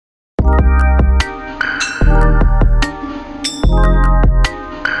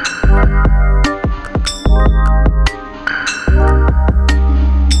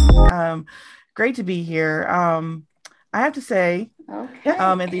Great to be here. I have to say, Okay.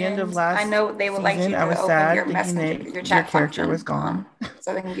 at the end of And I last know they would like season, you I to was open your sad thinking messenger, that your your chat character was function gone.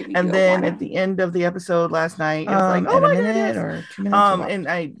 so they can give And you a then at warning. the end of the episode last night, it was like, oh At a my minute goodness. or 2 minutes or what? And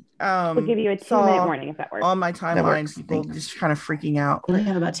I We'll give you a 2 minute saw warning if that works. on my That timeline works. people Thanks. just kind of freaking out. We only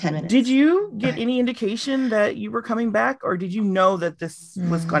have about 10 Did minutes. you get Okay. any indication that you were coming back, or did you know that this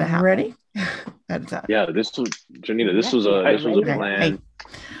was going to happen? Ready? At the time. Yeah, this was Janita. This Yes, was we a are this was a ready to go. Hey. plan.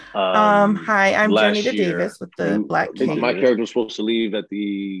 Um, Hi, I'm last Jonita year, Davis with the Black my Cape. character was supposed to leave at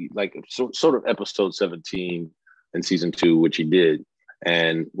the sort of episode 17 in season 2, which he did,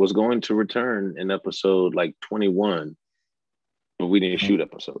 and was going to return in episode 21, but we didn't shoot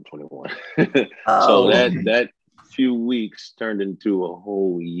episode 21. So Oh, that few weeks turned into a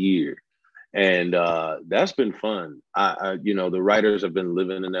whole year. And that's been fun. The writers have been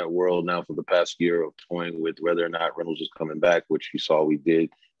living in that world now for the past year of toying with whether or not Reynolds is coming back, which you saw we did,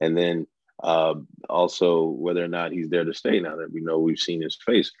 and then also whether or not he's there to stay now that we know we've seen his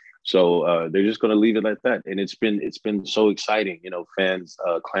face. So they're just going to leave it like that, and it's been so exciting. Fans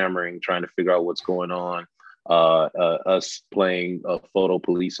clamoring, trying to figure out what's going on. Us playing photo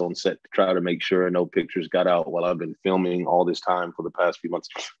police on set to try to make sure no pictures got out while I've been filming all this time for the past few months.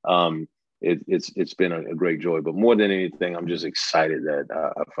 It's been a great joy, but more than anything, I'm just excited that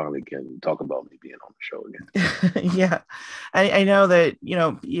I finally can talk about me being on the show again. Yeah, I know that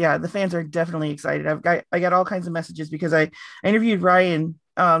the fans are definitely excited. I got all kinds of messages because I interviewed Ryan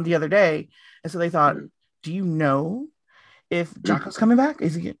the other day, and so they thought, do you know if Jocko's coming back?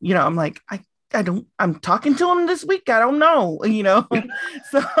 Is he? I'm like, I don't. I'm talking to him this week. I don't know.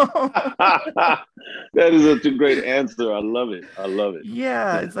 So that is such a great answer. I love it.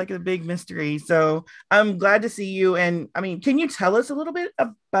 Yeah, it's like a big mystery. So I'm glad to see you. And I mean, can you tell us a little bit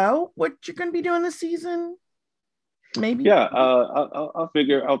about what you're going to be doing this season? Maybe. Yeah, I'll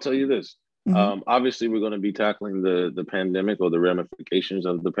tell you this. Mm-hmm. Obviously, we're going to be tackling the pandemic or the ramifications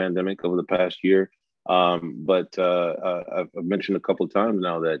of the pandemic over the past year. But I've mentioned a couple of times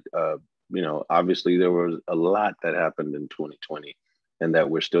now that obviously there was a lot that happened in 2020 and that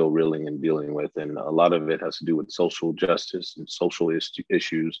we're still reeling and dealing with. And a lot of it has to do with social justice and social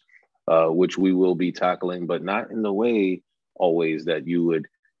issues, which we will be tackling, but not in the way always that you would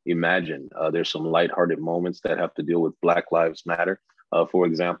imagine. There's some lighthearted moments that have to deal with Black Lives Matter, for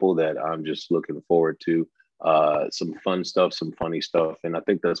example, that I'm just looking forward to. Some fun stuff, some funny stuff. And I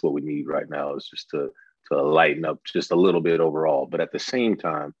think that's what we need right now is just to lighten up just a little bit overall. But at the same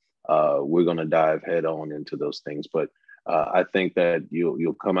time, we're going to dive head on into those things. But I think that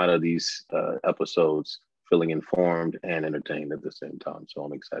you'll come out of these episodes feeling informed and entertained at the same time. So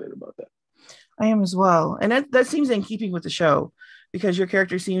I'm excited about that. I am as well. And that seems in keeping with the show because your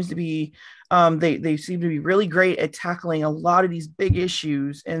character seems to be, they seem to be really great at tackling a lot of these big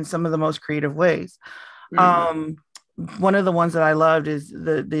issues in some of the most creative ways. Mm-hmm. One of the ones that I loved is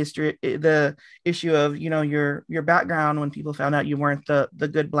the issue of your background when people found out you weren't the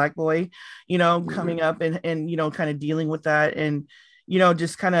good Black boy, coming up and kind of dealing with that and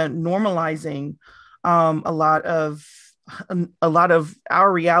just kind of normalizing a lot of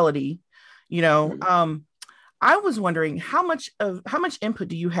our reality. I was wondering how much input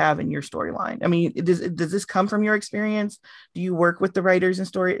do you have in your storyline? I mean, does this come from your experience? Do you work with the writers and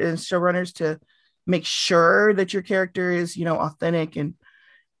showrunners to make sure that your character is authentic? And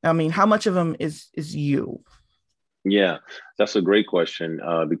I mean, how much of them is you? Yeah, that's a great question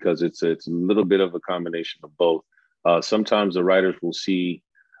because it's a little bit of a combination of both. Sometimes the writers will see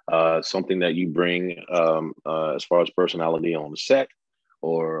something that you bring as far as personality on the set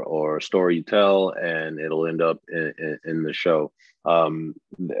or story you tell, and it'll end up in the show. Dr.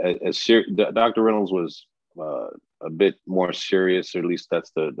 Reynolds was a bit more serious, or at least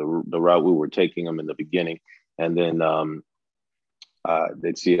that's the route we were taking him in the beginning. And then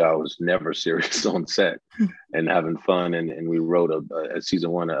they'd see I was never serious on set and having fun. And we wrote a season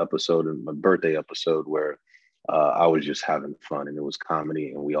 1 episode, my birthday episode, where I was just having fun and it was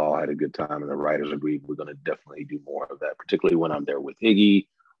comedy and we all had a good time. And the writers agreed we're going to definitely do more of that, particularly when I'm there with Iggy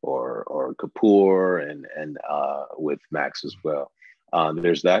or Kapoor and with Max as well.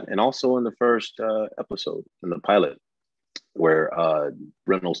 There's that. And also in the first episode, in the pilot, where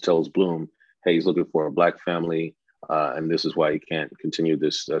Reynolds tells Bloom, hey, he's looking for a Black family, and this is why he can't continue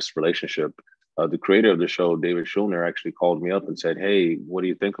this relationship. The creator of the show, David Schulner, actually called me up and said, hey, what do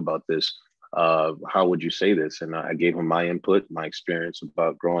you think about this? How would you say this? And I gave him my input, my experience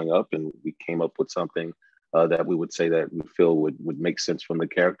about growing up, and we came up with something that we would say that we feel would make sense from the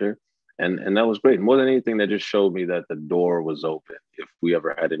character. And that was great. More than anything, that just showed me that the door was open if we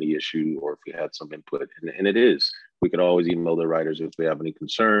ever had any issue or if we had some input. And it is. We could always email the writers if we have any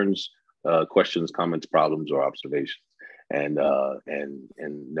concerns questions, comments, problems, or observations, and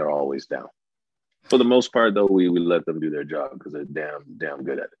they're always down. For the most part, though, we let them do their job because they're damn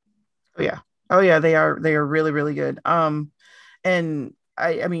good at it. Oh yeah, they are really really good. And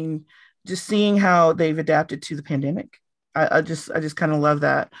I mean, just seeing how they've adapted to the pandemic, I just kind of love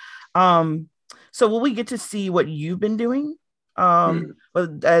that. So will we get to see what you've been doing?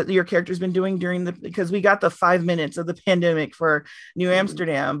 What your character's been doing during because we got the 5 minutes of the pandemic for New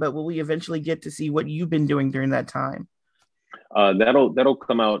Amsterdam, but will we eventually get to see what you've been doing during that time? That'll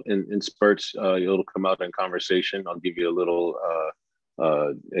come out in spurts. It'll come out in conversation. I'll give you a little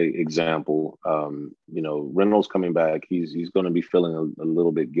example. Reynolds coming back, he's going to be feeling a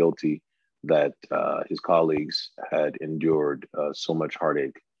little bit guilty that his colleagues had endured so much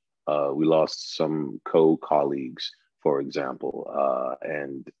heartache. We lost some co-colleagues, for example,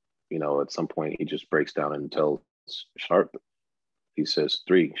 and at some point he just breaks down and tells Sharp. He says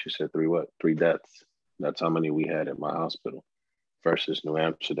 3. She said 3 what? 3 deaths. That's how many we had at my hospital. Versus New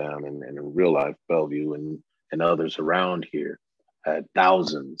Amsterdam and in real life Bellevue and others around here had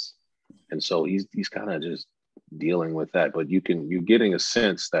thousands. And so he's kind of just dealing with that. But you're getting a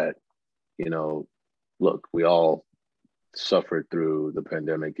sense that, look, we all suffered through the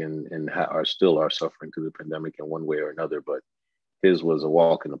pandemic and are suffering through the pandemic in one way or another. But his was a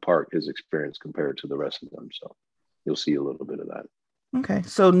walk in the park, his experience compared to the rest of them. So you'll see a little bit of that. Okay,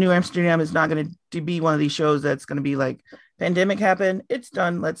 so New Amsterdam is not going to be one of these shows that's going to be like, pandemic happened, it's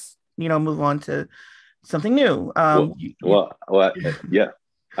done, let's move on to something new. Yeah,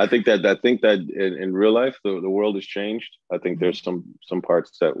 I think that in real life the world has changed. I think there's some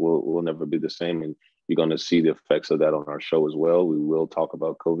parts that will never be the same, and you're going to see the effects of that on our show as well. We will talk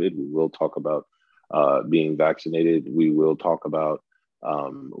about COVID. We will talk about being vaccinated. We will talk about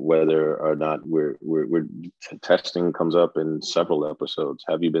whether or not we're testing comes up in several episodes.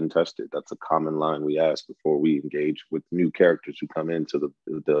 Have you been tested? That's a common line we ask before we engage with new characters who come into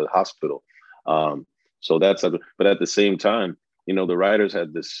the hospital. So but at the same time, the writers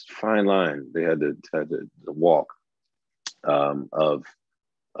had this fine line. They had to walk of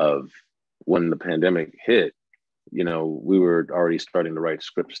when the pandemic hit. We were already starting to write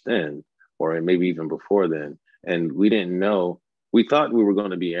scripts then, or maybe even before then, and we didn't know. We thought we were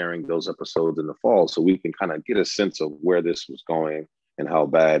going to be airing those episodes in the fall so we can kind of get a sense of where this was going and how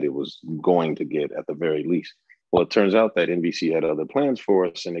bad it was going to get at the very least. Well, it turns out that NBC had other plans for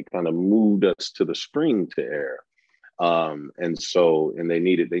us and it kind of moved us to the spring to air. And they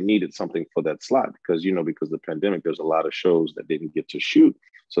needed something for that slot because of the pandemic, there's a lot of shows that didn't get to shoot.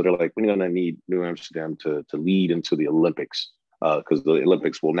 So they're like, we're going to need New Amsterdam to lead into the Olympics because the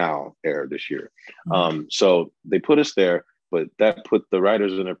Olympics will now air this year. So they put us there. But that put the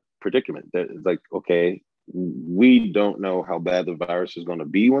writers in a predicament. That like, okay, we don't know how bad the virus is going to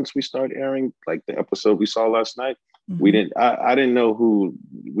be once we start airing. Like the episode we saw last night, I didn't know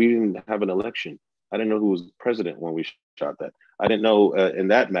we didn't have an election. I didn't know who was president when we shot that. I didn't know,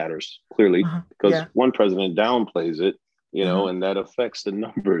 and that matters clearly because one president downplays it, and that affects the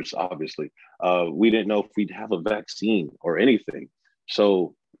numbers, obviously. We didn't know if we'd have a vaccine or anything.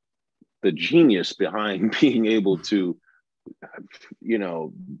 So the genius behind being able to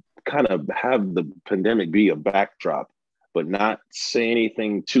kind of have the pandemic be a backdrop, but not say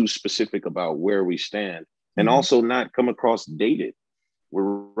anything too specific about where we stand, and also not come across dated. We're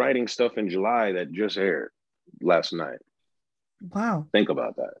writing stuff in July that just aired last night. Wow. Think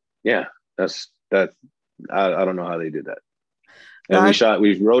about that. Yeah, that's I don't know how they did that. And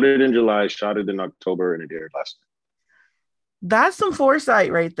we wrote it in July, shot it in October, and it aired last night. That's some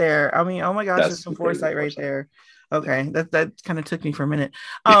foresight right there. I mean, oh my gosh, that's some foresight right there. Okay, that kind of took me for a minute.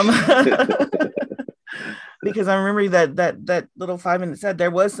 Because I remember that little 5 minutes said there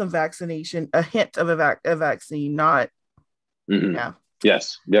was some vaccination, a hint of a vaccine, not yeah.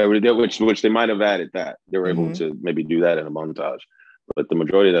 Yes, yeah, which they might have added that. They were able to maybe do that in a montage, but the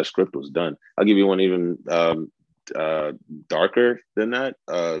majority of that script was done. I'll give you one even darker than that.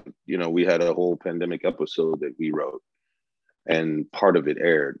 We had a whole pandemic episode that we wrote, and part of it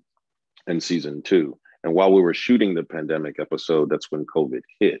aired in season 2. And while we were shooting the pandemic episode, that's when COVID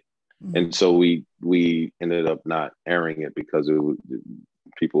hit. And so we ended up not airing it because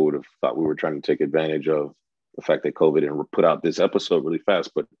people would have thought we were trying to take advantage of the fact that COVID and put out this episode really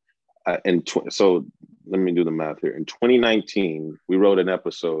fast. But so let me do the math here. In 2019, we wrote an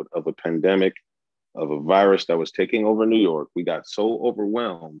episode of a pandemic, of a virus that was taking over New York. We got so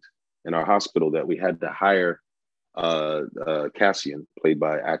overwhelmed in our hospital that we had to hire Cassian, played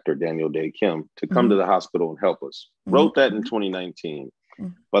by actor Daniel Day Kim, to come to the hospital and help us. Wrote that in 2019.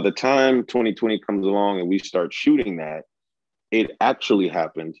 By the time 2020 comes along and we start shooting that, it actually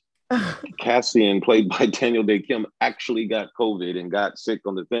happened Cassian, played by Daniel Day Kim, actually got COVID and got sick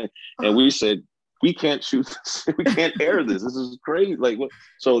on the thing. And we said, we can't shoot this. We can't air this. This is crazy. Like, what?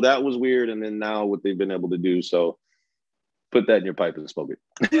 So that was weird. And then now what they've been able to do. So put that in your pipe and smoke it.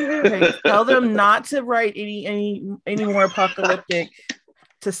 Okay. Tell them not to write any more apocalyptic.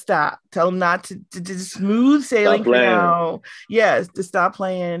 To stop. Tell them not to smooth sailing for now. Yes, to stop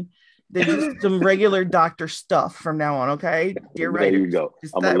playing. They're just some regular doctor stuff from now on. Okay, dear writers. There you go.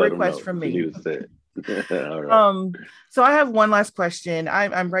 Just that request from me. All right. So I have one last question.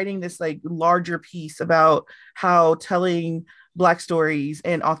 I'm writing this like larger piece about how telling Black stories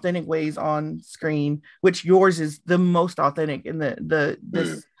in authentic ways on screen, which yours is the most authentic in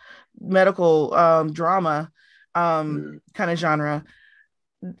this medical drama kind of genre.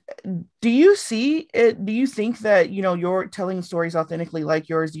 Do you see it? Do you think that, you know, you're telling stories authentically like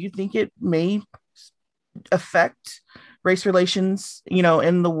yours? Do you think it may affect race relations, you know,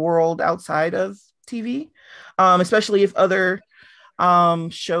 in the world outside of TV, especially if other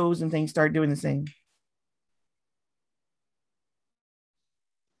shows and things start doing the same?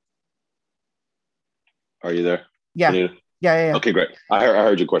 Are you there? Yeah. Yeah. Okay, great. I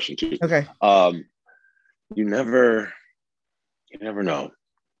heard your question too. Okay. You never know.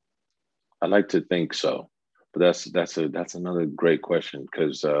 I like to think so, but that's another great question,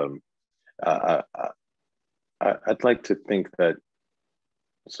 because I'd like to think that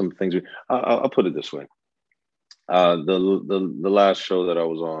some things. I'll put it this way: the last show that I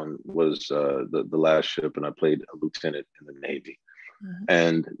was on was the last ship, and I played a lieutenant in the Navy,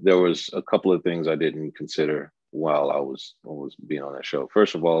 and there was a couple of things I didn't consider while I was being on that show.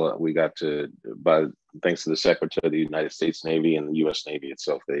 First of all, we got to, thanks to the Secretary of the United States Navy and the U.S. Navy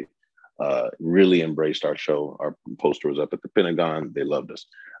itself, they really embraced our show. Our poster was up at the Pentagon. They loved us.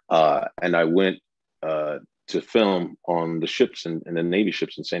 And I went to film on the ships and the Navy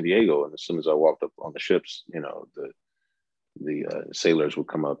ships in San Diego. And as soon as I walked up on the ships, you know, the sailors would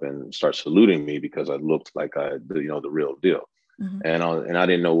come up and start saluting me because I looked like the real deal. And I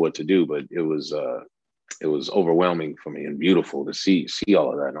didn't know what to do, but it was overwhelming for me and beautiful to see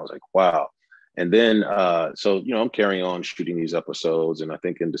all of that. And I was like, wow. And then, so, you know, I'm carrying on shooting these episodes. And I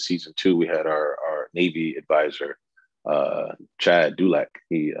think into season 2, we had our Navy advisor, Chad Dulac.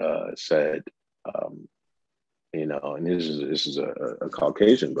 He said, you know, and this is a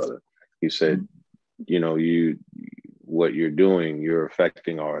Caucasian brother. He said, you know, what you're doing, you're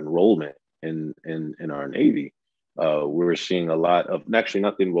affecting our enrollment in our Navy. We're seeing a lot of, actually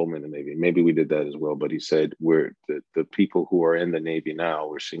not the enrollment in the Navy, maybe we did that as well, but he said we're the people who are in the Navy now,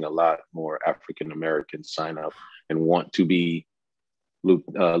 we're seeing a lot more African Americans sign up and want to be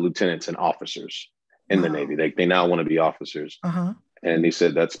lieutenants and officers in the Navy. They now want to be officers. And he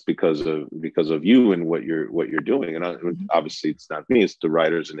said that's because of you and what you're doing. And obviously it's not me, it's the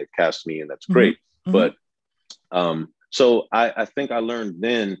writers, and they cast me, and that's great. But so I think I learned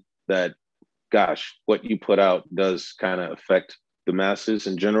then that, gosh, what you put out does kind of affect the masses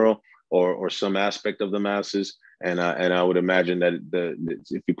in general, or some aspect of the masses. And I would imagine that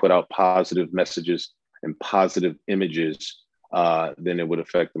if you put out positive messages and positive images, then it would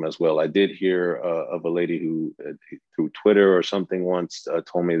affect them as well. I did hear of a lady who, through Twitter or something once,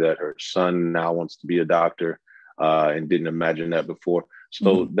 told me that her son now wants to be a doctor, and didn't imagine that before.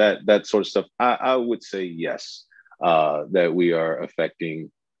 So that sort of stuff, I would say yes, that we are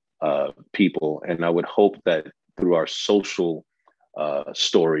affecting people. And I would hope that through our social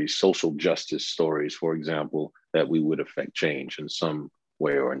stories, social justice stories, for example, that we would affect change in some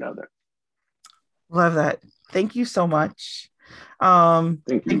way or another. Love that. Thank you so much.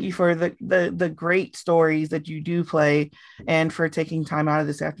 Thank you for the great stories that you do play, and for taking time out of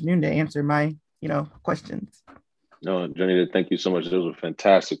this afternoon to answer my, questions. No, Janita, thank you so much. Those were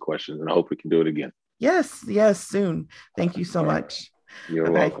fantastic questions, and I hope we can do it again. Yes, soon. Thank you so much.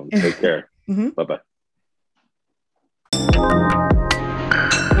 You're welcome. Take care. Bye-bye.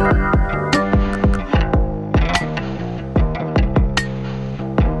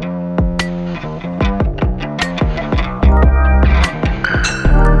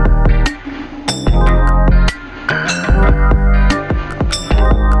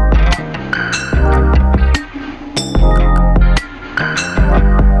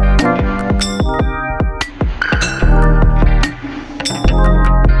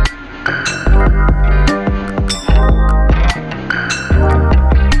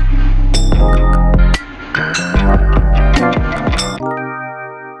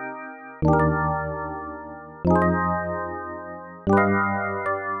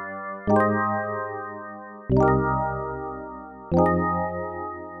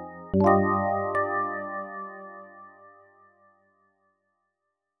 Thank you.